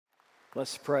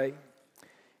Let's pray.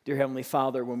 Dear Heavenly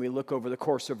Father, when we look over the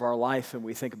course of our life and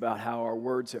we think about how our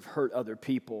words have hurt other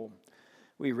people,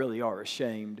 we really are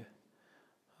ashamed.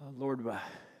 Lord,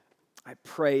 I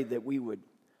pray that we would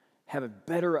have a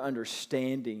better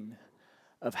understanding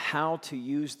of how to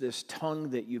use this tongue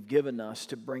that you've given us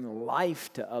to bring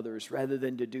life to others rather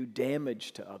than to do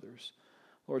damage to others.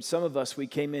 Lord, some of us, we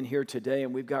came in here today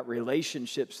and we've got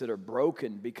relationships that are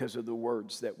broken because of the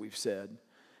words that we've said.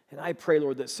 And I pray,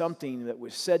 Lord, that something that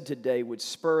was said today would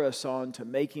spur us on to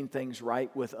making things right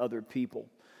with other people.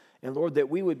 And Lord, that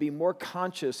we would be more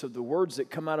conscious of the words that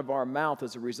come out of our mouth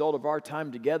as a result of our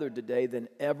time together today than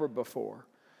ever before.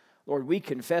 Lord, we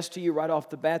confess to you right off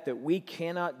the bat that we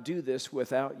cannot do this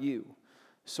without you.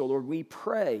 So, Lord, we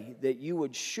pray that you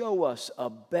would show us a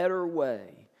better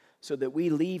way so that we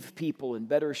leave people in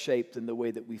better shape than the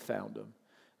way that we found them.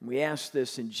 And we ask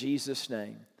this in Jesus'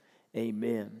 name.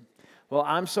 Amen. Well,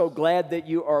 I'm so glad that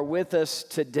you are with us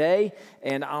today,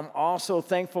 and I'm also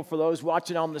thankful for those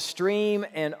watching on the stream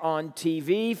and on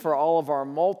TV, for all of our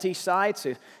multi-sites.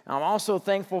 I'm also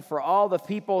thankful for all the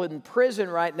people in prison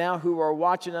right now who are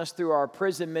watching us through our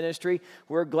prison ministry.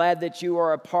 We're glad that you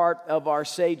are a part of our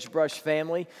Sagebrush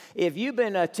family. If you've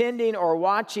been attending or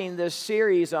watching this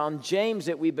series on James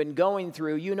that we've been going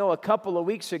through, you know a couple of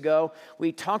weeks ago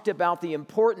we talked about the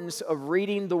importance of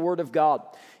reading the Word of God.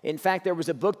 In fact, there was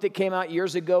a book that came out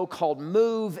years ago called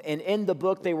Move, and in the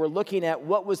book they were looking at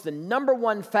what was the number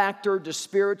one factor to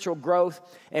spiritual growth,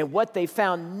 and what they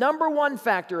found number one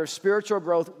factor of spiritual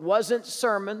growth wasn't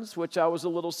sermons, which I was a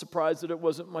little surprised that it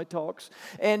wasn't my talks,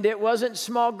 and it wasn't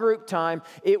small group time.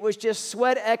 It was just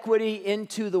sweat equity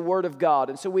into the Word of God.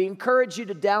 And so we encourage you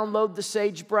to download the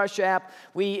Sagebrush app.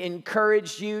 We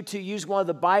encourage you to use one of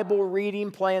the Bible reading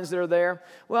plans that are there.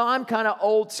 Well, I'm kind of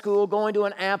old school. Going to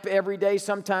an app every day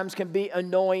sometimes can be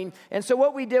annoying. And so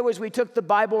what we did was we took the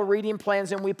Bible reading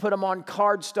plans and we put them on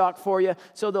cardstock for you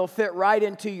so they'll fit right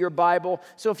into your Bible.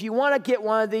 So if you want to get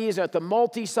one of these at the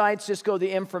multi-sites, just go to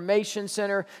the Information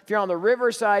Center. If you're on the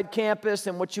Riverside campus,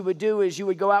 then what you would do is you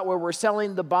would go out where we're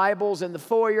selling the Bibles in the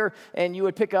foyer, and you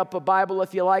would pick up a Bible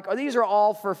if you like. Or these are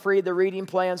all for free, the reading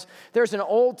plans. There's an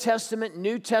Old Testament,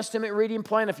 New Testament reading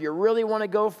plan if you really want to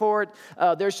go for it.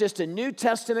 There's just a New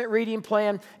Testament reading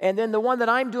plan. And then the one that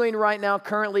I'm doing right now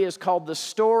currently is called The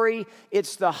Story.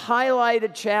 It's the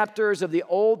highlighted chapters of the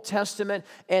Old Testament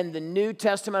and the New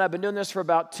Testament. I've been doing this for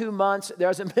about 2 months. There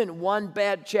hasn't been one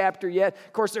bad chapter yet.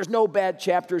 Of course, there's no bad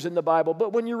chapters in the Bible,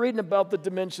 but when you're reading about the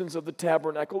dimensions of the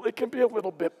tabernacle, it can be a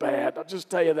little bit bad. I'll just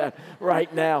tell you that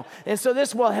right now. And so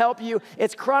this will help you.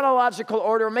 It's chronological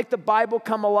order. Make the Bible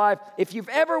come alive. If you've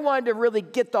ever wanted to really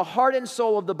get the heart and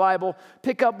soul of the Bible,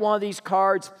 pick up one of these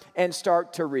cards and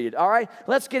start to read it. All right?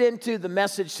 Let's get into the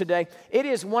message today. It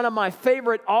is one of my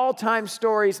favorite all-time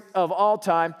stories of all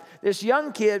time. This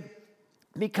young kid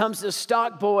becomes the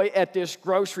stock boy at this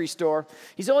grocery store.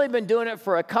 He's only been doing it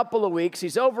for a couple of weeks.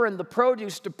 He's over in the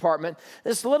produce department.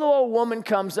 This little old woman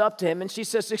comes up to him and she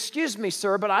says, "Excuse me,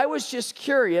 sir, but I was just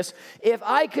curious if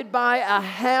I could buy a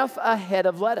half a head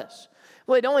of lettuce."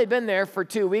 Well, he'd only been there for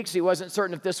 2 weeks. He wasn't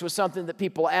certain if this was something that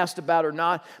people asked about or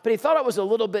not, but he thought it was a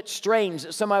little bit strange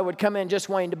that somebody would come in just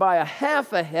wanting to buy a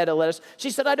half a head of lettuce.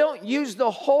 She said, "I don't use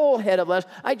the whole head of lettuce.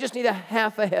 I just need a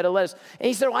half a head of lettuce." And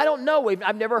he said, "Well, I don't know.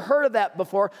 I've never heard of that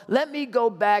before. Let me go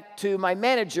back to my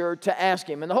manager to ask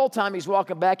him." And the whole time he's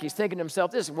walking back, he's thinking to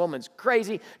himself, this woman's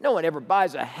crazy. No one ever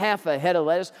buys a half a head of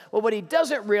lettuce. Well, what he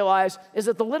doesn't realize is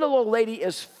that the little old lady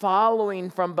is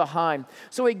following from behind.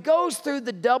 So he goes through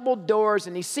the double doors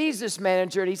and he sees this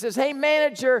manager and he says, "Hey,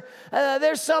 manager,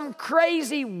 there's some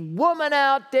crazy woman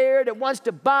out there that wants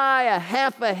to buy a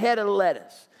half a head of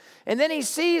lettuce." And then he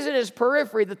sees in his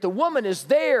periphery that the woman is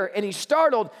there, and he's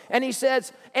startled, and he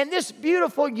says, "And this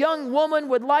beautiful young woman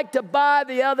would like to buy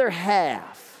the other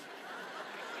half."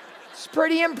 It's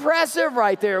pretty impressive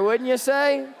right there, wouldn't you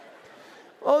say?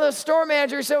 Well, the store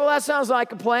manager said, "Well, that sounds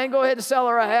like a plan. Go ahead and sell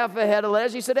her a half a head of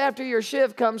lettuce." He said, "After your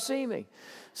shift, come see me."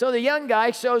 So the young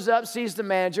guy shows up, sees the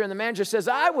manager, and the manager says,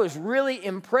 "I was really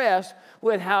impressed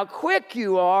with how quick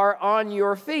you are on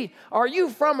your feet. Are you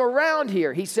from around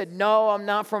here?" He said, "No, I'm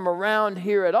not from around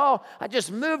here at all. I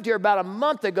just moved here about a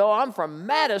month ago. I'm from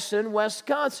Madison,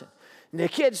 Wisconsin." And the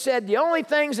kid said, "The only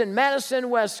things in Madison,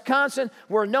 Wisconsin,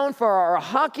 we're known for our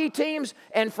hockey teams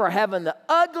and for having the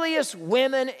ugliest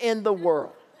women in the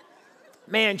world."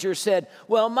 Manager said,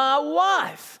 "Well, my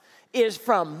wife is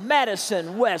from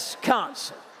Madison,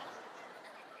 Wisconsin."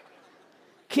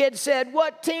 Kid said,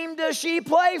 "What team does she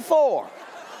play for?"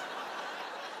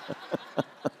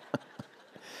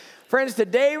 Friends,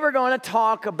 today we're going to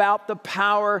talk about the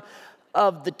power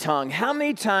of the tongue. How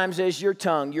many times has your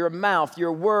tongue, your mouth,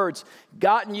 your words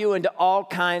gotten you into all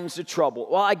kinds of trouble?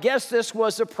 Well, I guess this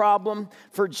was a problem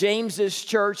for James's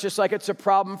church, just like it's a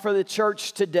problem for the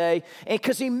church today. And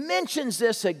because he mentions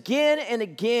this again and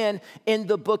again in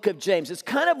the book of James. It's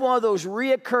kind of one of those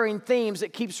reoccurring themes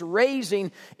that keeps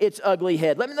raising its ugly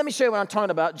head. Let me show you what I'm talking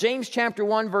about. James chapter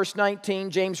 1, verse 19,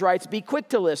 James writes, "Be quick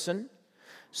to listen,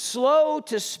 slow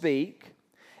to speak,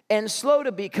 and slow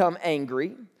to become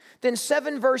angry." Then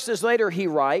 7 verses later, he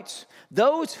writes,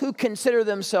 "Those who consider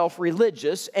themselves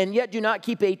religious and yet do not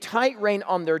keep a tight rein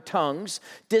on their tongues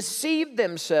deceive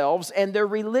themselves, and their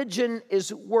religion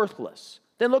is worthless."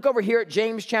 Then look over here at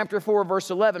James chapter 4,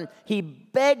 verse 11. He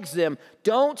begs them,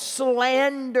 don't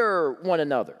slander one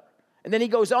another. And then he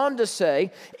goes on to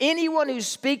say, anyone who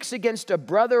speaks against a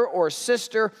brother or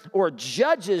sister or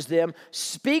judges them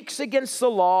speaks against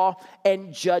the law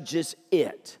and judges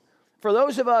it. For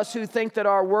those of us who think that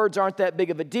our words aren't that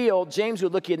big of a deal, James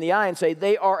would look you in the eye and say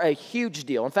they are a huge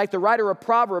deal. In fact, the writer of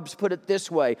Proverbs put it this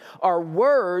way: our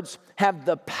words have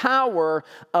the power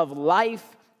of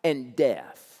life and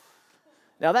death.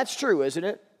 Now that's true, isn't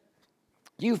it?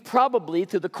 You've probably,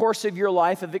 through the course of your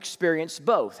life, have experienced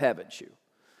both, haven't you?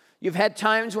 You've had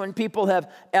times when people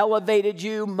have elevated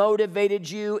you, motivated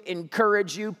you,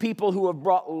 encouraged you, people who have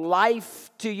brought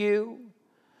life to you.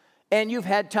 And you've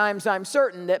had times, I'm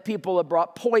certain, that people have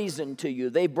brought poison to you.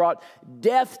 They brought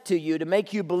death to you to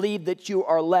make you believe that you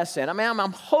are less than. I mean,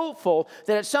 I'm hopeful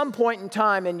that at some point in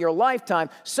time in your lifetime,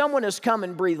 someone has come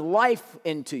and breathed life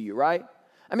into you, right?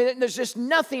 I mean, there's just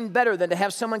nothing better than to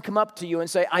have someone come up to you and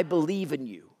say, I believe in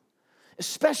you.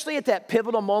 Especially at that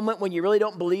pivotal moment when you really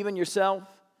don't believe in yourself.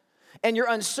 And you're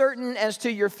uncertain as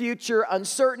to your future,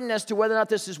 uncertain as to whether or not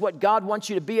this is what God wants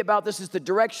you to be about, this is the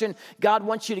direction God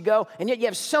wants you to go, and yet you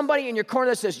have somebody in your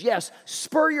corner that says, yes,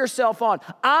 spur yourself on.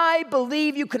 I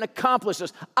believe you can accomplish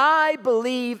this. I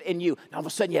believe in you. And all of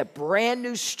a sudden you have brand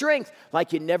new strength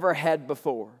like you never had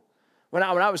before. When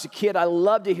I was a kid, I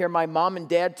loved to hear my mom and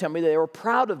dad tell me that they were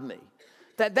proud of me.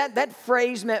 That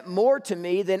phrase meant more to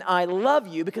me than I love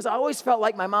you, because I always felt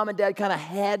like my mom and dad kind of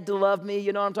had to love me,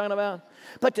 you know what I'm talking about?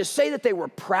 But to say that they were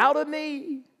proud of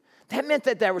me, that meant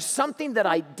that there was something that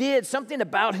I did, something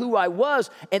about who I was,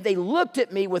 and they looked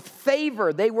at me with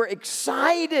favor. They were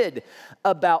excited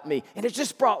about me, and it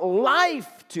just brought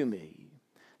life to me.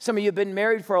 Some of you have been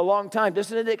married for a long time.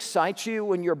 Doesn't it excite you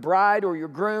when your bride or your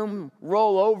groom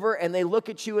roll over and they look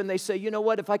at you and they say, you know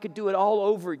what, if I could do it all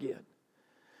over again,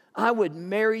 I would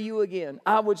marry you again.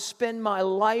 I would spend my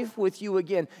life with you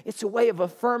again. It's a way of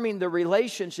affirming the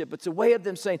relationship. It's a way of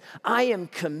them saying, I am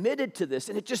committed to this.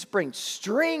 And it just brings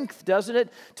strength, doesn't it,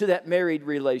 to that married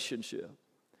relationship.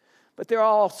 But there are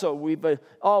also, we've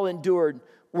all endured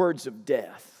words of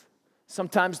death.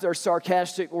 Sometimes they're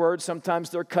sarcastic words. Sometimes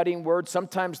they're cutting words.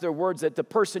 Sometimes they're words that the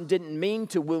person didn't mean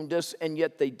to wound us, and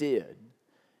yet they did.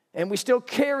 And we still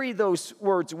carry those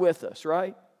words with us,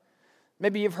 right?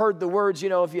 Maybe you've heard the words,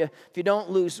 if you don't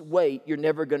lose weight, you're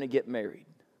never going to get married.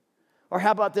 Or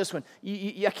how about this one?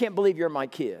 I can't believe you're my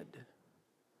kid.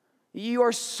 You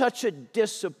are such a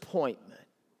disappointment.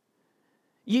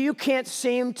 You can't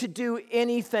seem to do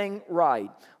anything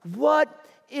right. What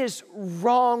is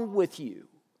wrong with you?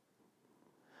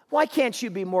 Why can't you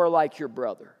be more like your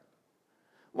brother?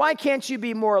 Why can't you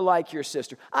be more like your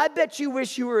sister? I bet you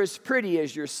wish you were as pretty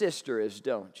as your sister is,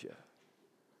 don't you?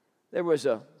 There was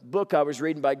a book I was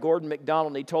reading by Gordon MacDonald,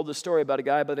 and he told the story about a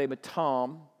guy by the name of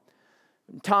Tom.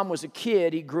 When Tom was a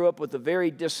kid, he grew up with a very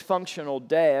dysfunctional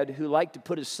dad who liked to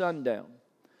put his son down.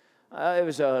 It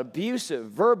was an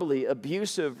verbally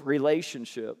abusive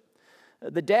relationship.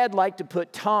 The dad liked to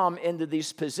put Tom into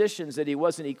these positions that he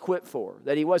wasn't equipped for,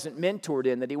 that he wasn't mentored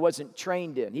in, that he wasn't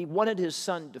trained in. He wanted his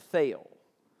son to fail.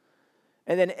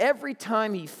 And then every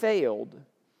time he failed,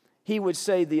 he would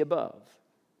say the above.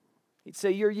 He'd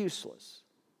say, you're useless.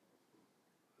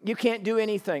 You can't do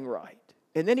anything right.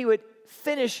 And then he would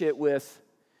finish it with,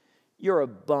 you're a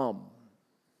bum.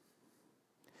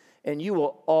 And you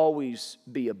will always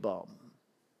be a bum.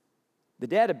 The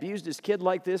dad abused his kid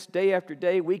like this day after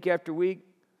day, week after week.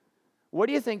 What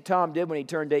do you think Tom did when he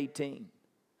turned 18?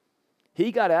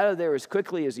 He got out of there as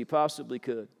quickly as he possibly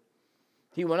could.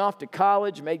 He went off to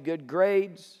college, made good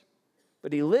grades,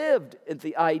 but he lived at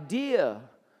the idea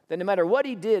that no matter what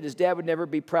he did, his dad would never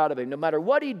be proud of him. No matter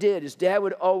what he did, his dad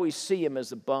would always see him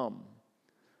as a bum.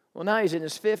 Well, now he's in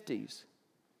his 50s.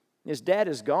 His dad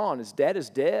is gone. His dad is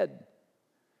dead.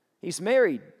 He's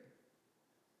married.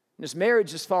 And his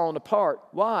marriage is falling apart.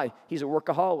 Why? He's a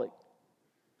workaholic.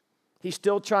 He's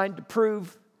still trying to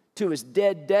prove to his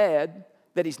dead dad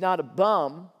that he's not a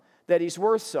bum, that he's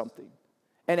worth something.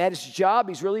 And at his job,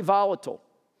 he's really volatile.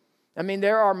 I mean,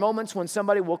 there are moments when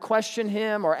somebody will question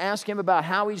him or ask him about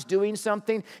how he's doing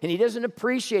something, and he doesn't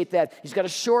appreciate that. He's got a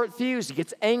short fuse. He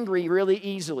gets angry really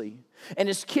easily. And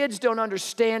his kids don't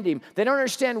understand him. They don't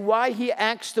understand why he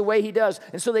acts the way he does.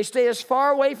 And so they stay as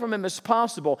far away from him as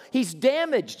possible. He's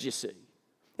damaged, you see.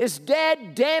 His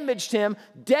dad damaged him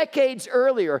decades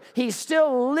earlier. He's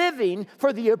still living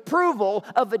for the approval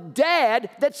of a dad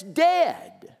that's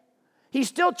dead. He's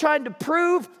still trying to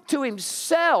prove to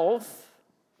himself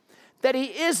that he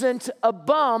isn't a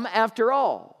bum after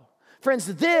all. Friends,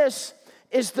 this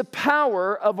is the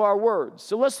power of our words.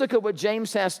 So let's look at what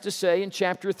James has to say in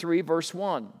chapter 3, verse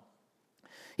 1.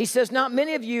 He says, "Not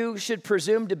many of you should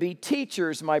presume to be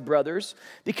teachers, my brothers,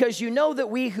 because you know that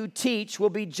we who teach will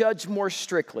be judged more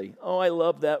strictly." Oh, I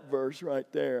love that verse right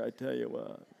there, I tell you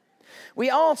what. We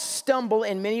all stumble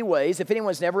in many ways. If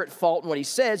anyone's never at fault in what he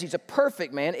says, he's a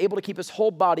perfect man, able to keep his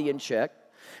whole body in check.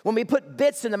 When we put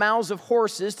bits in the mouths of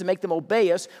horses to make them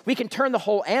obey us, we can turn the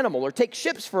whole animal. Or take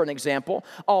ships for an example.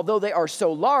 Although they are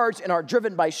so large and are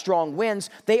driven by strong winds,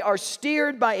 they are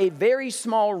steered by a very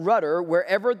small rudder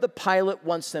wherever the pilot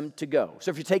wants them to go. So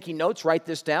if you're taking notes, write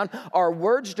this down. Our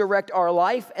words direct our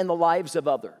life and the lives of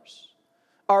others.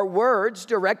 Our words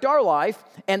direct our life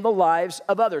and the lives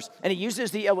of others. And he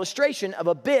uses the illustration of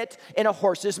a bit in a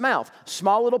horse's mouth.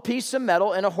 Small little piece of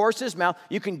metal in a horse's mouth.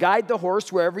 You can guide the horse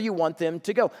wherever you want them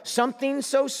to go. Something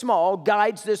so small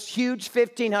guides this huge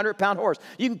 1,500-pound horse.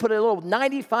 You can put a little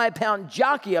 95-pound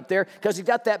jockey up there because he's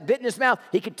got that bit in his mouth.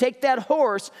 He can take that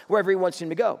horse wherever he wants him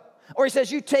to go. Or he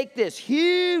says, you take this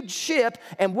huge ship,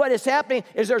 and what is happening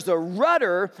is there's a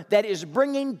rudder that is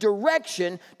bringing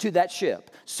direction to that ship.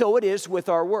 So it is with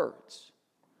our words.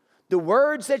 The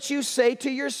words that you say to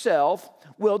yourself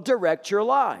will direct your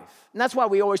life. And that's why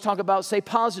we always talk about, say,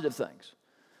 positive things.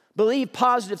 Believe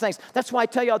positive things. That's why I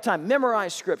tell you all the time,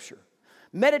 memorize Scripture.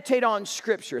 Meditate on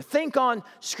Scripture. Think on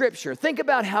Scripture. Think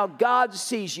about how God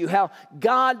sees you, how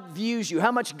God views you,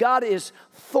 how much God is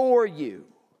for you.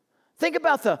 Think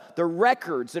about the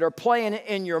records that are playing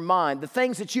in your mind, the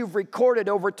things that you've recorded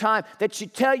over time that you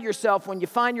tell yourself when you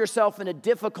find yourself in a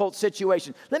difficult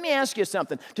situation. Let me ask you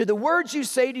something. Do the words you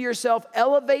say to yourself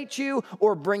elevate you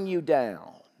or bring you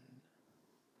down?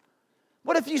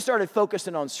 What if you started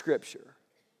focusing on Scripture?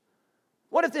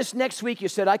 What if this next week you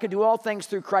said, I can do all things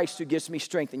through Christ who gives me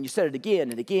strength, and you said it again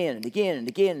and again and again and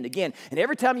again and again, and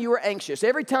every time you were anxious,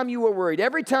 every time you were worried,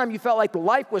 every time you felt like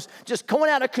life was just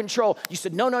going out of control, you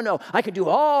said, no, I can do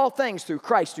all things through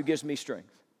Christ who gives me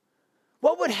strength.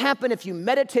 What would happen if you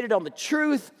meditated on the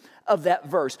truth of that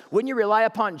verse? Wouldn't you rely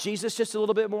upon Jesus just a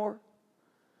little bit more?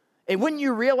 And wouldn't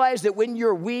you realize that when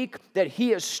you're weak, that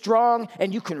He is strong,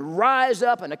 and you can rise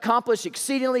up and accomplish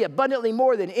exceedingly abundantly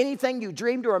more than anything you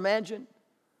dreamed or imagined?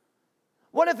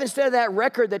 What if instead of that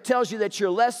record that tells you that you're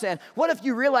less than, what if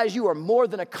you realize you are more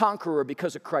than a conqueror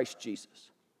because of Christ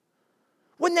Jesus?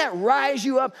 Wouldn't that rise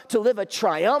you up to live a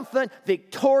triumphant,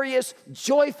 victorious,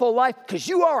 joyful life? Because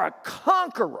you are a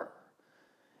conqueror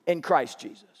in Christ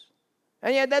Jesus.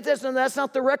 And yet that's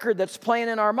not the record that's playing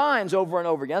in our minds over and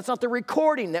over again. That's not the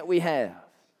recording that we have.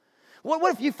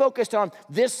 What if you focused on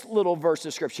this little verse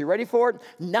of Scripture? You ready for it?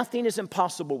 Nothing is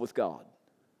impossible with God.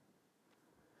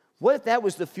 What if that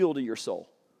was the fuel to your soul?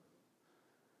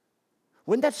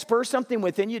 Wouldn't that spur something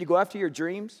within you to go after your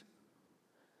dreams?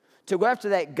 To go after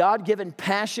that God-given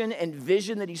passion and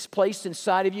vision that He's placed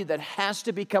inside of you that has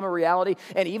to become a reality?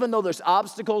 And even though there's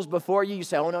obstacles before you, you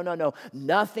say, oh, no.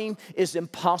 Nothing is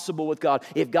impossible with God.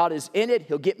 If God is in it,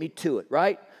 He'll get me to it,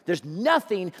 right? There's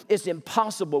nothing is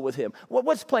impossible with Him.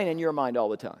 What's playing in your mind all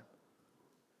the time?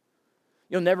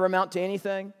 You'll never amount to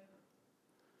anything?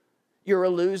 You're a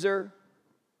loser?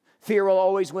 Fear will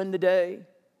always win the day.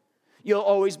 You'll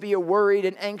always be a worried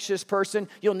and anxious person.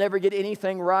 You'll never get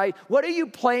anything right. What are you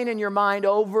playing in your mind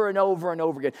over and over and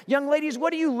over again? Young ladies,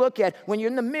 what do you look at when you're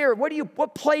in the mirror?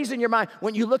 What plays in your mind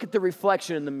when you look at the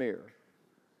reflection in the mirror?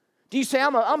 Do you say,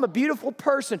 I'm a beautiful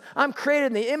person. I'm created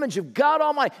in the image of God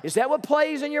Almighty. Is that what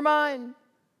plays in your mind?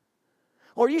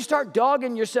 Or you start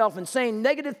dogging yourself and saying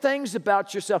negative things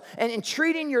about yourself and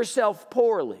treating yourself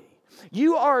poorly.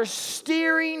 You are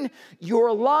steering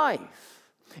your life.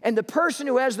 And the person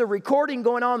who has the recording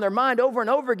going on in their mind over and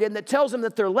over again that tells them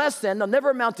that they're less than, they'll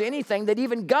never amount to anything, that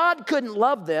even God couldn't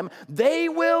love them, they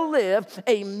will live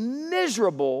a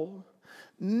miserable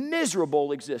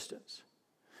existence.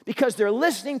 Because they're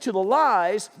listening to the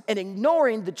lies and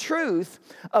ignoring the truth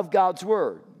of God's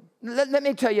Word. Let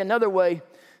me tell you another way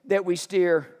that we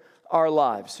steer our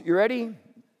lives. You ready?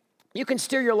 You can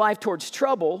steer your life towards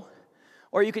trouble,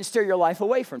 or you can steer your life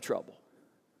away from trouble.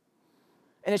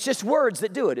 And it's just words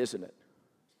that do it, isn't it?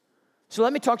 So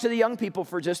let me talk to the young people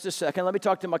for just a second. Let me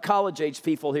talk to my college-age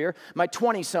people here, my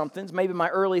 20-somethings, maybe my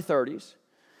early 30s.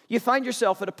 You find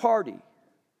yourself at a party,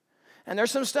 and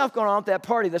there's some stuff going on at that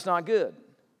party that's not good.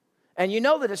 And you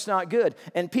know that it's not good,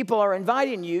 and people are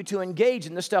inviting you to engage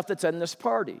in the stuff that's in this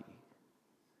party.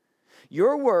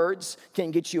 Your words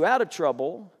can get you out of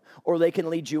trouble, or they can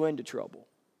lead you into trouble.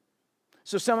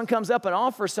 So someone comes up and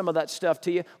offers some of that stuff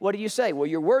to you. What do you say? Well,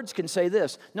 your words can say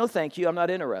this: no, thank you, I'm not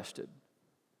interested.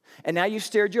 And now you've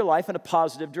steered your life in a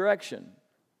positive direction.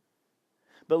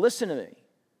 But listen to me.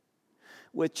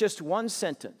 With just one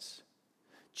sentence,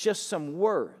 just some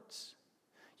words,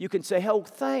 you can say, oh,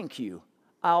 thank you,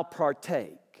 I'll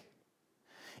partake.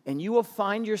 And you will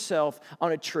find yourself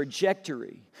on a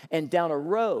trajectory and down a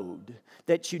road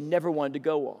that you never wanted to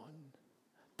go on.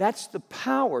 That's the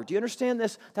power. Do you understand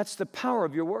this? That's the power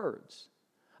of your words.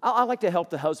 I like to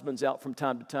help the husbands out from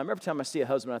time to time. Every time I see a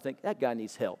husband, I think, that guy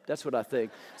needs help. That's what I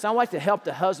think. So I like to help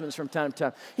the husbands from time to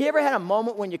time. You ever had a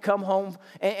moment when you come home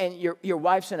and your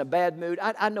wife's in a bad mood?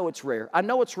 I know it's rare. I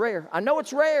know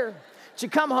it's rare. She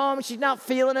come home and she's not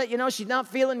feeling it. She's not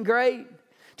feeling great.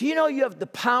 Do you know you have the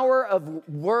power of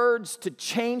words to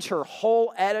change her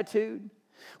whole attitude?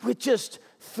 With just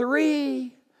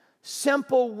 3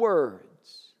 simple words,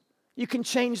 you can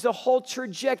change the whole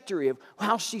trajectory of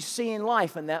how she's seeing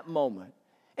life in that moment.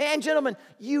 And gentlemen,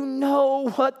 you know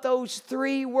what those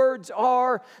 3 words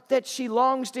are that she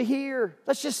longs to hear.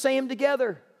 Let's just say them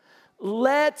together.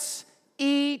 Let's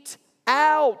eat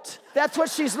out. That's what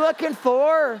she's looking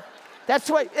for. That's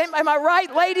what, am I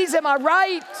right, ladies? Am I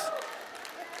right?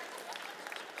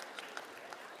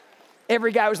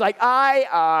 Every guy was like, I.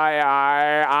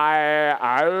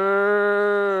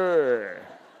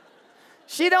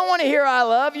 She don't want to hear I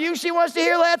love you. She wants to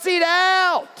hear let's eat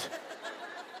out.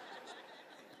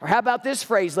 Or how about this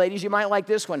phrase, ladies? You might like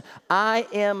this one. I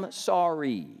am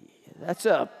sorry.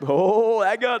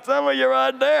 That got some of you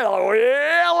right there. Oh,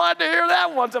 yeah, I like to hear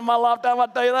that once in my lifetime. I'll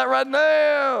tell you that right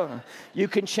now. You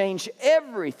can change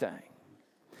everything.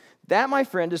 That, my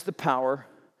friend, is the power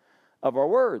of our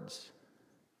words.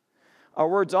 Our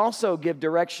words also give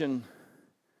direction,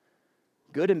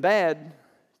 good and bad,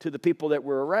 to the people that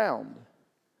we're around.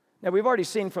 Now, we've already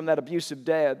seen from that abusive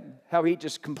dad how he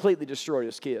just completely destroyed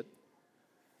his kid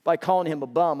by calling him a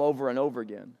bum over and over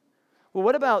again. Well,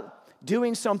 what about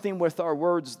doing something with our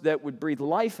words that would breathe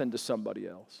life into somebody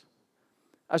else?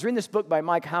 I was reading this book by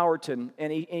Mike Howerton,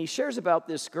 and he shares about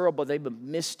this girl by the name of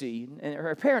Misty. And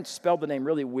her parents spelled the name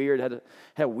really weird, had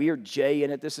a weird J in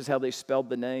it. This is how they spelled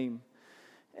the name.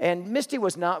 And Misty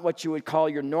was not what you would call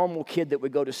your normal kid that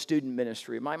would go to student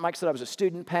ministry. Mike said, I was a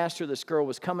student pastor. This girl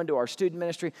was coming to our student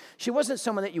ministry. She wasn't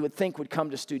someone that you would think would come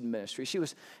to student ministry. She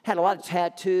had a lot of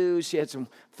tattoos. She had some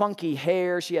funky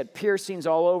hair. She had piercings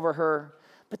all over her.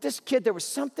 But this kid, there was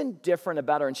something different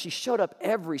about her, and she showed up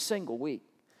every single week.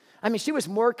 I mean, she was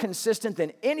more consistent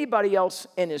than anybody else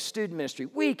in his student ministry.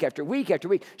 Week after week after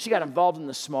week. She got involved in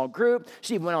the small group.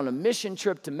 She went on a mission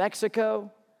trip to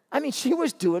Mexico. I mean, she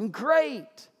was doing great.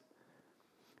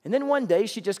 And then one day,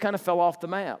 she just kind of fell off the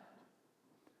map.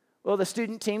 Well, the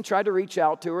student team tried to reach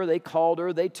out to her. They called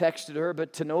her. They texted her,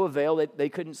 but to no avail. They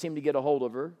couldn't seem to get a hold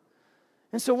of her.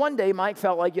 And so one day, Mike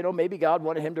felt like, maybe God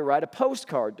wanted him to write a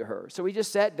postcard to her. So he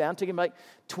just sat down, took him like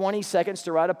 20 seconds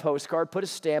to write a postcard, put a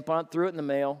stamp on it, threw it in the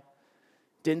mail.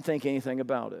 Didn't think anything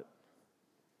about it.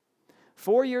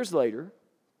 4 years later,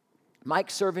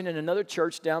 Mike's serving in another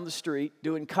church down the street,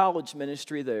 doing college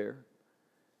ministry there.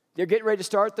 They're getting ready to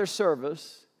start their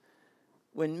service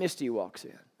when Misty walks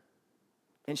in.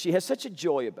 And she has such a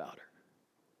joy about her.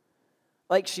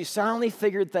 Like she's finally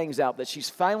figured things out, that she's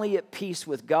finally at peace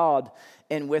with God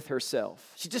and with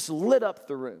herself. She just lit up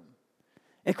the room.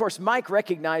 And of course, Mike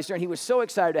recognized her, and he was so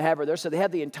excited to have her there. So they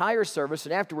had the entire service,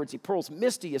 and afterwards he pulls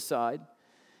Misty aside.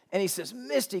 And he says,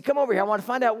 Misty, come over here. I want to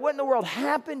find out what in the world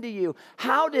happened to you.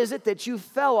 How is it that you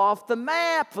fell off the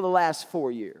map for the last 4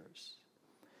 years?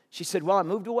 She said, well, I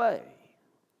moved away.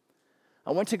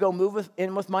 I went to go move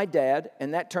in with my dad,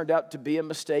 and that turned out to be a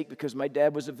mistake because my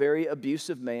dad was a very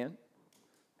abusive man.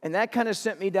 And that kind of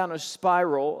sent me down a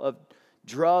spiral of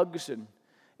drugs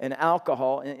and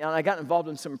alcohol. And I got involved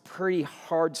in some pretty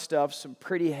hard stuff, some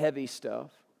pretty heavy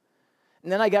stuff.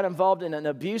 And then I got involved in an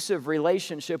abusive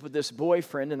relationship with this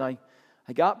boyfriend, and I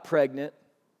got pregnant,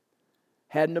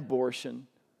 had an abortion.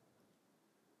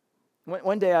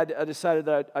 One day I decided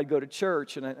that I'd go to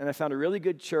church, and I found a really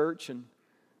good church, and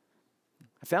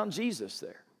I found Jesus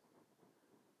there.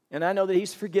 And I know that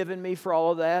He's forgiven me for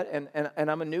all of that,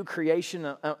 and I'm a new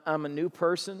creation, I'm a new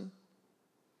person.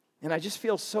 And I just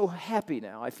feel so happy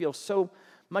now. I feel so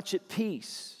much at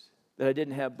peace that I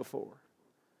didn't have before.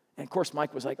 And of course,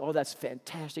 Mike was like, oh, that's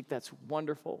fantastic. That's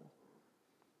wonderful.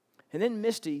 And then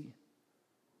Misty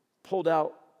pulled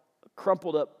out a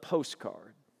crumpled up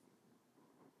postcard.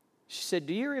 She said,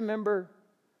 do you remember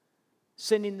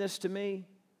sending this to me?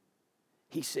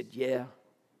 He said, yeah.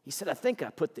 He said, I think I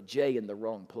put the J in the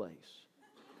wrong place.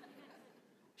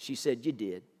 She said, you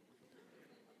did.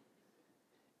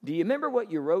 Do you remember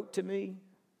what you wrote to me?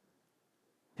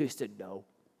 He said, no.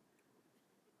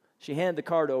 She handed the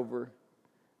card over.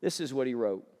 This is what he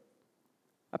wrote.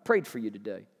 I prayed for you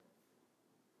today.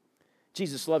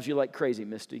 Jesus loves you like crazy,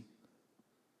 Misty.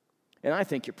 And I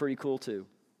think you're pretty cool too.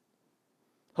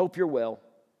 Hope you're well.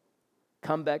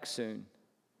 Come back soon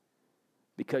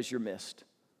because you're missed.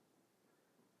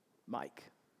 Mike.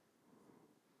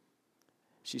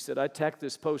 She said, I tacked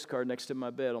this postcard next to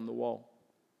my bed on the wall.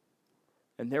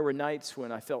 And there were nights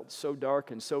when I felt so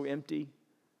dark and so empty,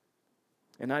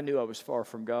 and I knew I was far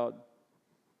from God.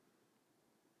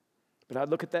 But I'd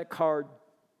look at that card,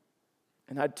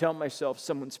 and I'd tell myself,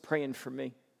 someone's praying for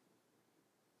me.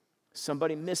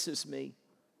 Somebody misses me.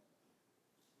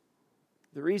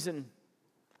 The reason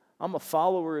I'm a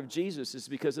follower of Jesus is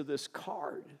because of this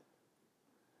card.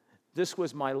 This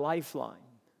was my lifeline.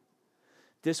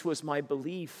 This was my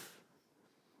belief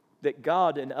that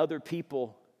God and other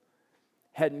people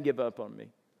hadn't given up on me.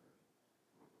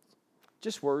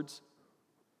 Just words.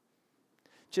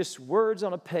 Just words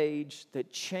on a page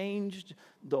that changed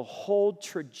the whole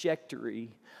trajectory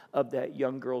of that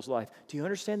young girl's life. Do you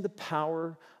understand the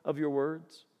power of your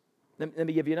words? Let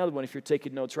me give you another one. If you're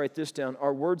taking notes, write this down.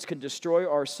 Our words can destroy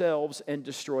ourselves and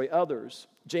destroy others.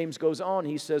 James goes on,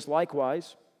 he says,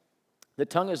 likewise, the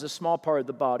tongue is a small part of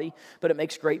the body, but it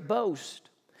makes great boast.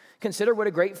 Consider what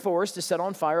a great forest is set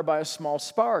on fire by a small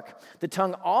spark. The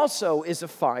tongue also is a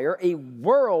fire, a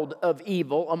world of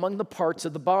evil among the parts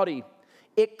of the body.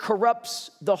 It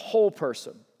corrupts the whole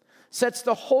person, sets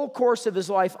the whole course of his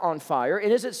life on fire,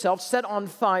 and is itself set on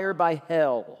fire by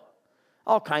hell.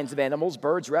 All kinds of animals,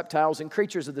 birds, reptiles, and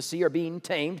creatures of the sea are being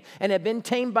tamed and have been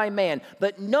tamed by man,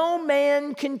 but no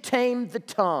man can tame the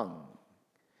tongue.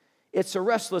 It's a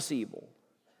restless evil,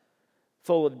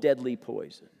 full of deadly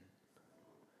poison.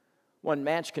 One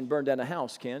match can burn down a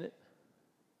house, can't it?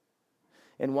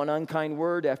 And one unkind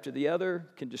word after the other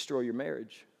can destroy your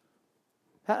marriage.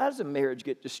 How does a marriage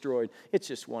get destroyed? It's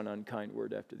just one unkind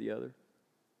word after the other.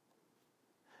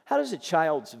 How does a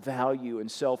child's value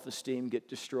and self-esteem get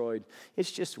destroyed?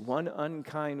 It's just one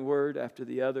unkind word after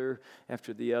the other,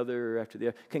 after the other, after the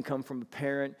other. Can come from a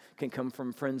parent, can come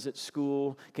from friends at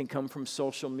school, can come from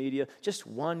social media. Just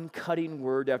one cutting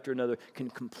word after another can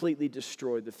completely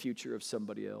destroy the future of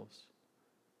somebody else.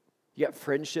 You got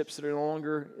friendships that are no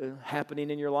longer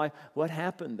happening in your life. What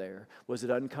happened there? Was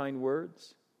it unkind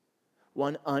words?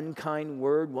 One unkind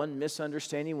word, one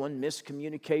misunderstanding, one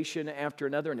miscommunication after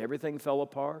another, and everything fell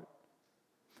apart?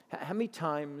 How many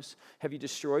times have you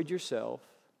destroyed yourself?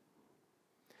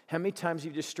 How many times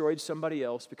have you destroyed somebody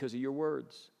else because of your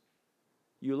words?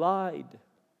 You lied.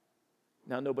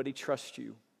 Now nobody trusts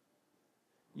you.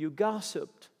 You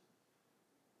gossiped.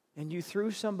 And you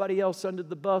threw somebody else under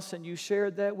the bus, and you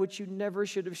shared that which you never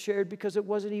should have shared because it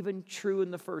wasn't even true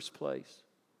in the first place.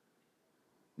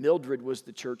 Mildred was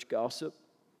the church gossip.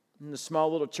 In the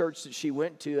small little church that she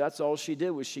went to, that's all she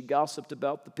did was she gossiped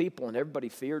about the people, and everybody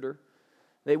feared her.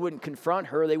 They wouldn't confront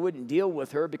her. They wouldn't deal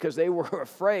with her because they were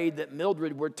afraid that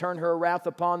Mildred would turn her wrath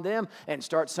upon them and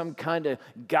start some kind of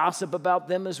gossip about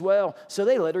them as well. So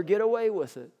they let her get away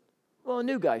with it. Well, a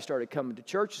new guy started coming to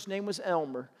church. His name was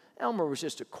Elmer. Elmer was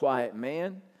just a quiet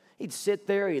man. He'd sit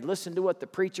there, he'd listen to what the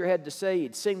preacher had to say,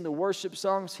 he'd sing the worship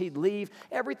songs, he'd leave.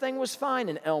 Everything was fine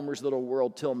in Elmer's little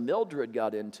world till Mildred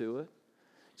got into it.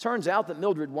 Turns out that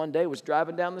Mildred one day was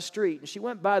driving down the street, and she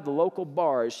went by the local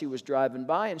bar as she was driving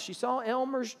by, and she saw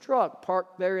Elmer's truck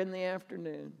parked there in the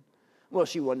afternoon. Well,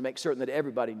 she wanted to make certain that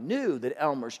everybody knew that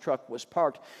Elmer's truck was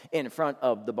parked in front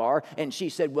of the bar, and she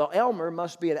said, well, Elmer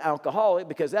must be an alcoholic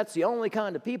because that's the only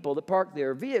kind of people that park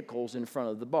their vehicles in front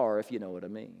of the bar, if you know what I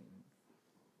mean.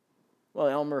 Well,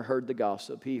 Elmer heard the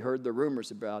gossip. He heard the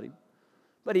rumors about him.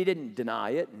 But he didn't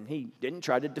deny it, and he didn't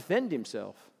try to defend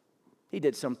himself. He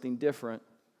did something different.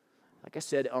 Like I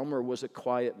said, Elmer was a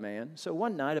quiet man. So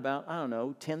one night about,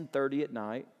 10:30 at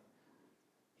night,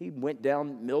 he went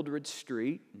down Mildred's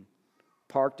street and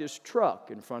parked his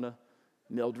truck in front of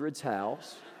Mildred's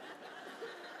house.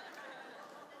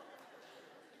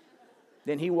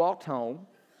 Then he walked home,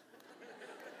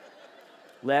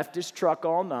 left his truck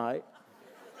all night.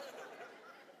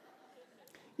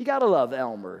 You got to love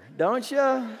Elmer, don't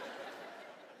you?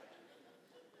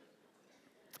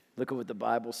 Look at what the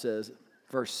Bible says.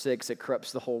 Verse 6, it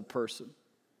corrupts the whole person.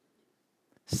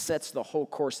 sets the whole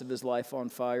course of his life on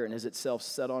fire and is itself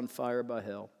set on fire by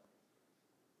hell.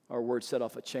 Our words set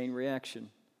off a chain reaction.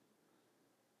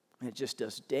 And it just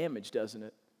does damage, doesn't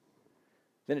it?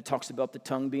 Then it talks about the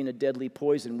tongue being a deadly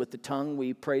poison. With the tongue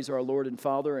we praise our Lord and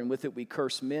Father, and with it we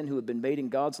curse men who have been made in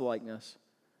God's likeness.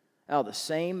 Out of the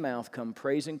same mouth come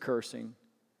praise and cursing.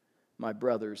 My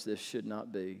brothers, this should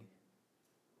not be.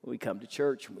 We come to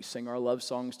church and we sing our love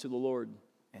songs to the Lord,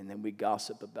 and then we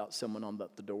gossip about someone on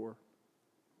the door.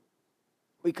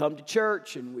 We come to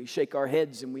church and we shake our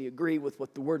heads and we agree with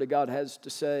what the Word of God has to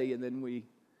say, and then we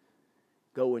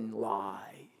go and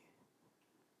lie.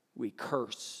 We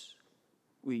curse.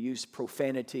 We use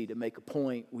profanity to make a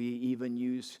point. We even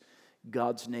use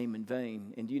God's name in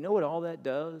vain. And do you know what all that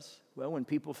does? Well, when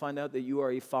people find out that you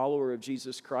are a follower of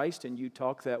Jesus Christ and you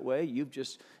talk that way, you've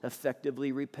just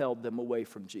effectively repelled them away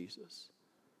from Jesus.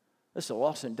 This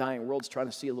lost and dying world's trying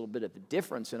to see a little bit of a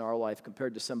difference in our life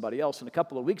compared to somebody else. And a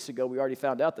couple of weeks ago, we already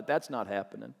found out that that's not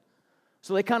happening.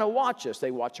 So they kind of watch us.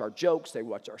 They watch our jokes. They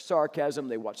watch our sarcasm.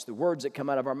 They watch the words that come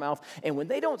out of our mouth. And when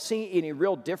they don't see any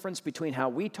real difference between how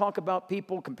we talk about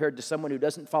people compared to someone who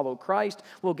doesn't follow Christ,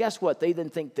 well, guess what? They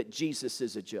then think that Jesus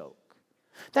is a joke.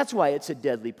 That's why it's a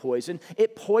deadly poison.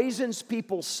 It poisons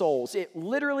people's souls. It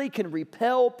literally can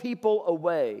repel people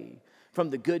away from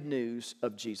the good news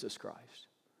of Jesus Christ.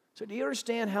 So do you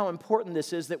understand how important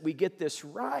this is that we get this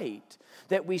right?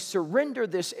 That we surrender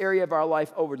this area of our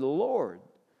life over to the Lord.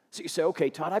 So you say, okay,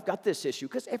 Todd, I've got this issue,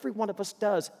 because every one of us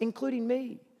does, including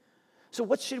me. So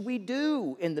what should we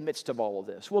do in the midst of all of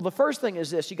this? Well, the first thing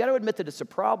is this. You got to admit that it's a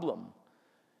problem.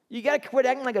 You got to quit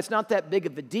acting like it's not that big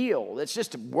of a deal. It's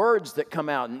just words that come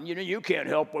out, and you can't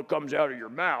help what comes out of your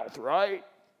mouth, right?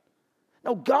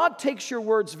 No, God takes your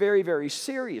words very, very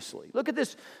seriously. Look at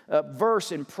this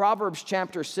verse in Proverbs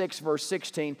chapter 6, verse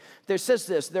 16. There says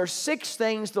this: there are 6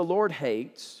 things the Lord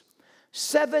hates,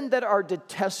 7 that are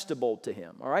detestable to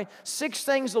him, all right? 6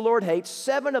 things the Lord hates,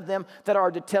 7 of them that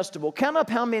are detestable. Count up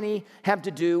how many have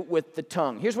to do with the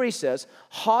tongue. Here's what he says: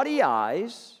 haughty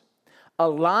eyes, a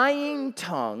lying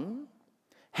tongue,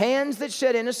 hands that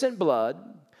shed innocent blood,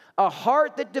 a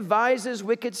heart that devises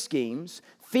wicked schemes,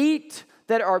 feet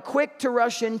that are quick to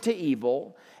rush into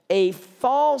evil, a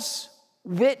false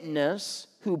witness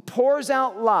who pours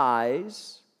out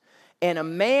lies, and a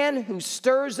man who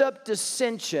stirs up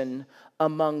dissension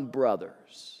among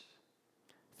brothers.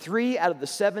 3 out of the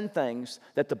 7 things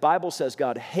that the Bible says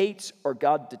God hates or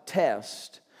God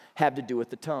detests have to do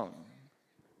with the tongue.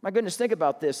 My goodness, think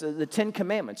about this. The 10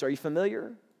 Commandments, are you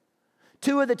familiar?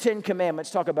 2 of the 10 Commandments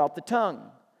talk about the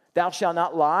tongue. Thou shalt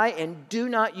not lie, and do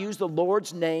not use the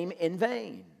Lord's name in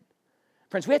vain.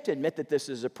 Friends, we have to admit that this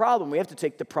is a problem. We have to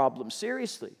take the problem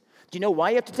seriously. Do you know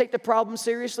why you have to take the problem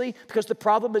seriously? Because the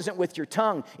problem isn't with your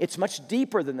tongue. It's much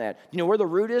deeper than that. You know where the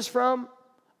root is from?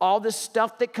 All this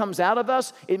stuff that comes out of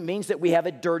us, it means that we have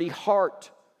a dirty heart.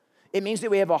 It means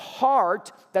that we have a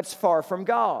heart that's far from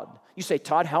God. You say,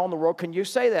 Todd, how in the world can you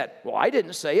say that? Well, I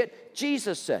didn't say it.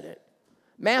 Jesus said it.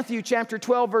 Matthew chapter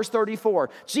 12, verse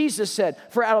 34. Jesus said,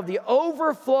 for out of the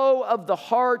overflow of the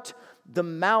heart, the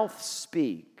mouth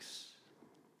speaks.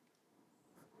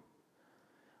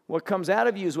 What comes out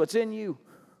of you is what's in you.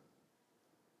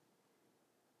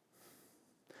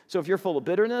 So if you're full of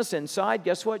bitterness inside,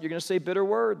 guess what? You're going to say bitter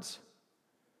words.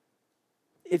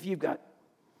 If you've got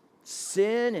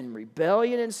sin and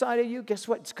rebellion inside of you, guess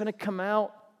what? It's going to come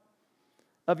out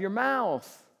of your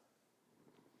mouth.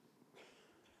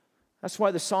 That's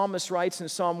why the psalmist writes in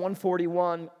Psalm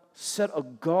 141, set a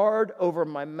guard over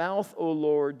my mouth, O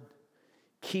Lord.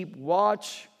 Keep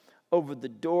watch over the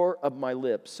door of my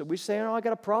lips. So we say, oh, I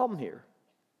got a problem here.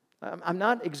 I'm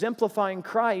not exemplifying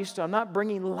Christ. I'm not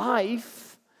bringing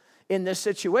life in this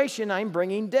situation. I'm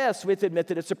bringing death. So we have to admit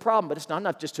that it's a problem, but it's not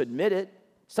enough just to admit it.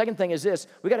 Second thing is this: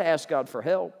 we got to ask God for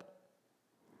help.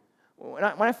 When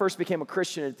I first became a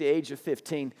Christian at the age of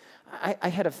 15, I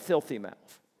had a filthy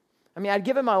mouth. I mean, I'd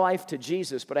given my life to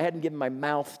Jesus, but I hadn't given my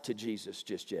mouth to Jesus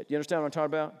just yet. You understand what I'm talking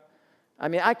about? I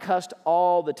mean, I cussed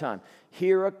all the time.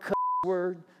 Hear a cuss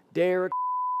word, dare a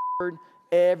word,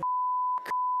 every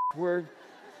word.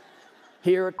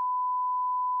 Hear a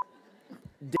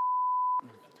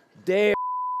dare.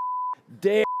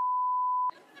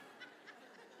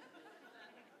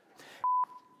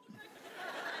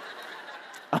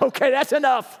 Okay, that's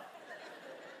enough.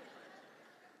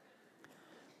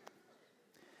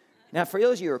 Now, for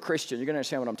those of you who are Christian, you're going to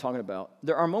understand what I'm talking about.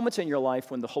 There are moments in your life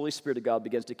when the Holy Spirit of God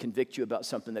begins to convict you about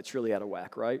something that's really out of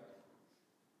whack, right?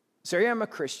 So here I'm a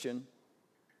Christian,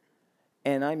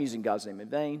 and I'm using God's name in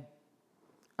vain.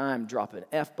 I'm dropping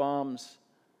F-bombs.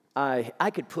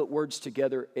 I could put words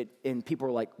together and people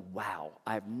were like, wow,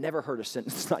 I've never heard a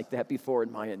sentence like that before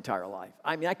in my entire life.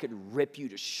 I mean, I could rip you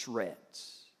to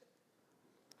shreds.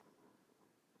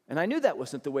 And I knew that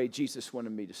wasn't the way Jesus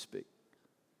wanted me to speak.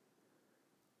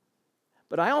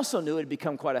 But I also knew it had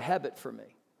become quite a habit for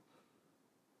me.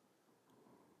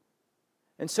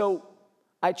 And so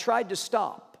I tried to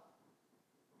stop.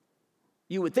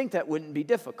 You would think that wouldn't be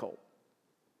difficult,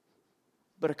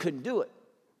 but I couldn't do it.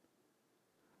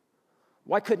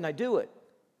 Why couldn't I do it?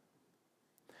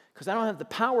 Because I don't have the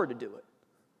power to do it.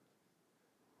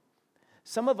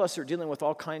 Some of us are dealing with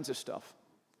all kinds of stuff.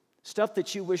 Stuff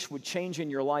that you wish would change in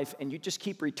your life, and you just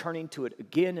keep returning to it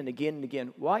again and again and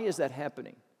again. Why is that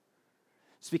happening?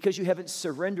 It's because you haven't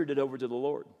surrendered it over to the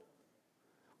Lord.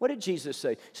 What did Jesus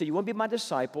say? He said, you want to be my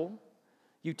disciple,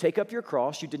 you take up your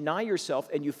cross, you deny yourself,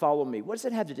 and you follow me. What does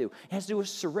that have to do? It has to do with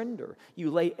surrender. You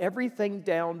lay everything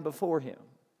down before him.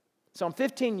 So I'm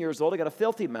 15 years old, I got a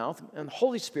filthy mouth, and the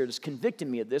Holy Spirit is convicting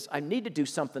me of this. I need to do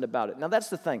something about it. Now that's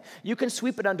the thing. You can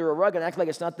sweep it under a rug and act like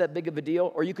it's not that big of a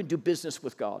deal, or you can do business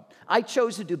with God. I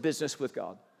chose to do business with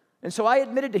God. And so I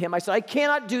admitted to him, I said, I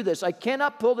cannot do this. I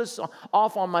cannot pull this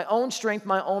off on my own strength,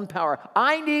 my own power.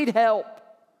 I need help.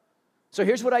 So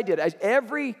here's what I did.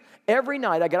 Every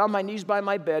night I got on my knees by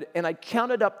my bed and I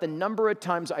counted up the number of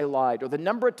times I lied, or the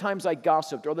number of times I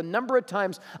gossiped, or the number of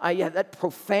times I had that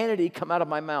profanity come out of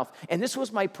my mouth. And this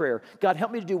was my prayer. God,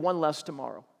 help me to do one less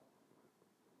tomorrow.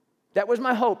 That was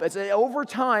my hope. As over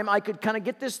time, I could kind of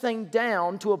get this thing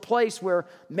down to a place where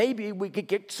maybe we could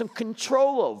get some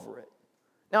control over it.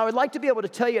 Now, I would like to be able to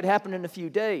tell you it happened in a few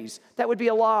days. That would be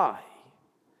a lie.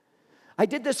 I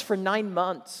did this for 9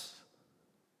 months.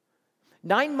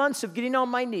 9 months of getting on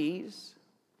my knees.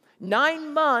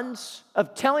 9 months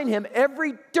of telling him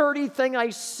every dirty thing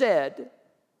I said.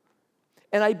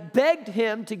 And I begged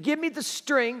him to give me the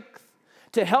strength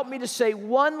to help me to say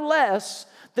one less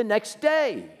the next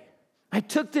day. I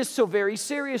took this so very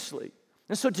seriously.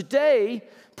 And so today,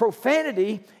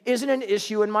 profanity isn't an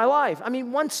issue in my life. I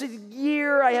mean, once a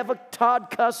year I have a Todd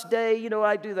cuss day. You know,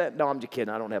 I do that. No, I'm just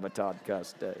kidding. I don't have a Todd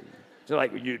cuss day. So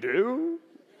like, you do?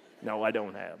 No, I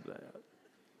don't have that.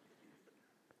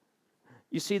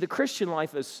 You see, the Christian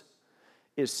life is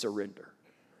surrender.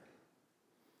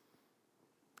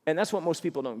 And that's what most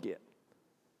people don't get.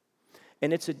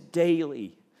 And it's a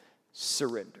daily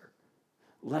surrender.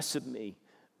 Less of me,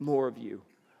 more of you.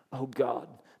 Oh God,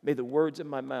 may the words of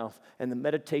my mouth and the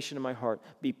meditation of my heart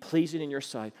be pleasing in your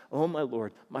sight. Oh my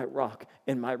Lord, my rock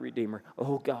and my redeemer.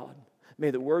 Oh God,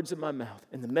 may the words of my mouth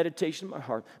and the meditation of my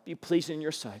heart be pleasing in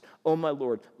your sight. Oh my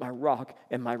Lord, my rock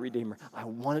and my redeemer. I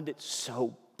wanted it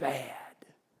so bad,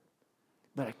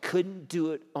 but I couldn't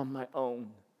do it on my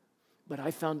own. But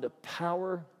I found a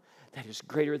power that is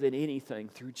greater than anything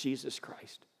through Jesus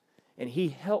Christ. And he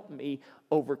helped me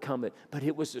overcome it. But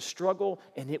it was a struggle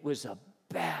and it was a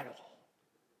battle.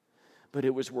 But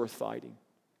it was worth fighting.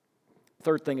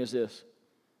 Third thing is this.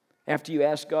 After you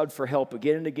ask God for help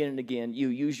again and again and again, you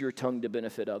use your tongue to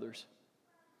benefit others.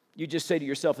 You just say to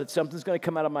yourself that something's going to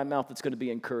come out of my mouth that's going to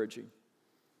be encouraging.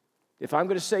 If I'm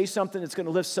going to say something that's going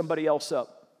to lift somebody else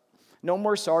up, no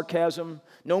more sarcasm,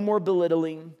 no more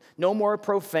belittling, no more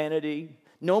profanity,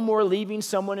 no more leaving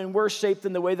someone in worse shape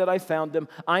than the way that I found them.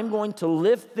 I'm going to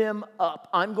lift them up.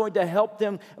 I'm going to help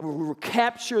them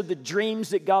capture the dreams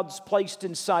that God's placed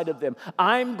inside of them.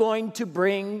 I'm going to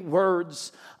bring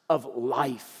words of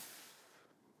life.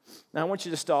 Now, I want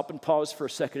you to stop and pause for a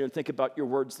second and think about your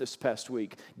words this past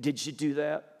week. Did you do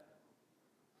that?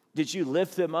 Did you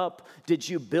lift them up? Did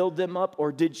you build them up?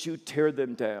 Or did you tear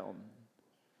them down?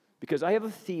 Because I have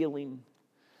a feeling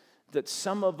that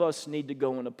some of us need to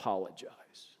go and apologize.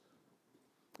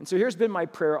 And so here's been my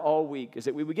prayer all week, is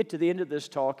that we would get to the end of this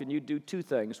talk and you'd do two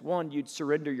things. One, you'd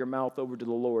surrender your mouth over to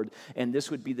the Lord, and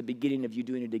this would be the beginning of you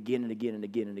doing it again and again and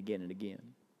again and again and again.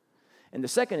 And the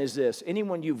second is this.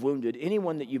 Anyone you've wounded,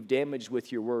 anyone that you've damaged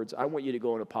with your words, I want you to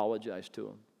go and apologize to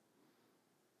them.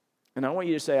 And I want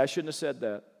you to say, I shouldn't have said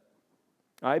that.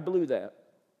 I blew that.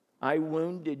 I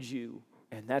wounded you.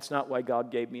 And that's not why God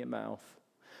gave me a mouth.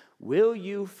 Will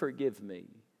you forgive me?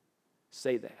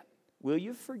 Say that. Will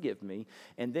you forgive me?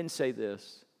 And then say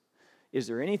this. Is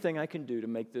there anything I can do to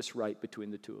make this right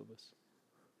between the two of us?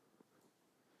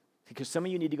 Because some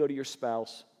of you need to go to your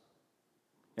spouse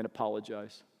and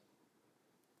apologize.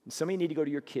 And some of you need to go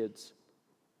to your kids.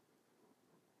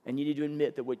 And you need to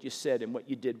admit that what you said and what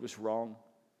you did was wrong.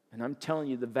 And I'm telling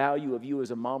you, the value of you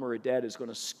as a mom or a dad is going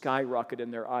to skyrocket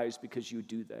in their eyes because you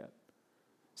do that.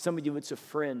 Some of you, it's a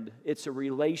friend, it's a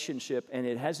relationship, and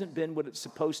it hasn't been what it's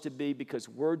supposed to be because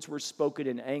words were spoken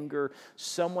in anger.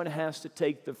 Someone has to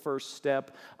take the first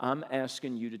step. I'm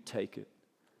asking you to take it.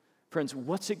 Friends,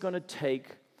 what's it going to take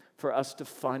for us to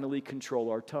finally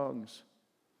control our tongues?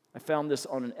 I found this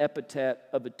on an epitaph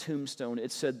of a tombstone.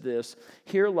 It said this: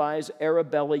 "Here lies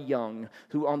Arabella Young,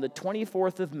 who on the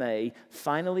 24th of May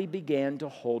finally began to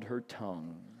hold her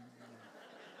tongue."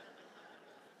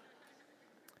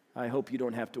 I hope you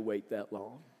don't have to wait that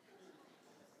long.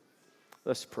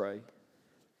 Let's pray.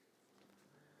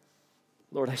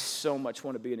 Lord, I so much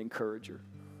want to be an encourager.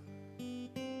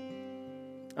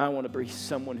 I want to be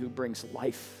someone who brings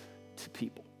life to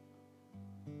people.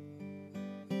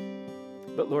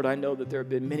 But Lord, I know that there have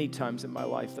been many times in my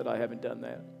life that I haven't done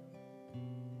that.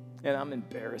 And I'm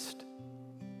embarrassed.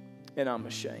 And I'm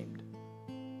ashamed.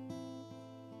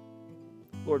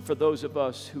 Lord, for those of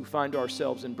us who find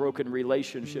ourselves in broken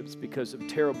relationships because of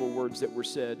terrible words that were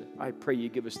said, I pray you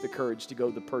give us the courage to go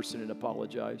to the person and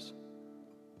apologize,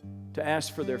 to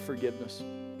ask for their forgiveness.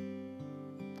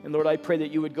 And Lord, I pray that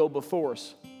you would go before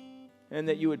us and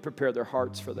that you would prepare their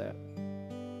hearts for that,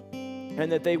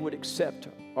 and that they would accept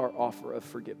our offer of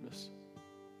forgiveness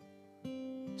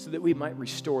so that we might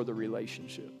restore the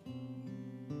relationship.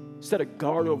 Set a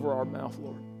guard over our mouth,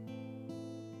 Lord.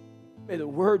 May the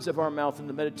words of our mouth and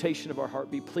the meditation of our heart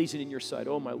be pleasing in your sight.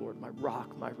 Oh, my Lord, my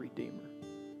rock, my redeemer.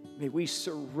 May we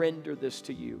surrender this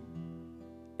to you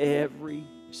every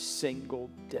single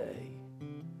day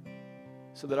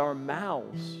so that our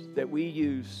mouths that we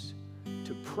use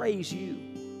to praise you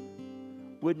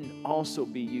wouldn't also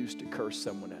be used to curse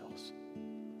someone else.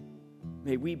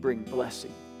 May we bring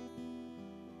blessing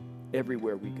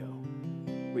everywhere we go.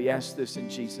 We ask this in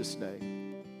Jesus'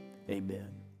 name.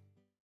 Amen.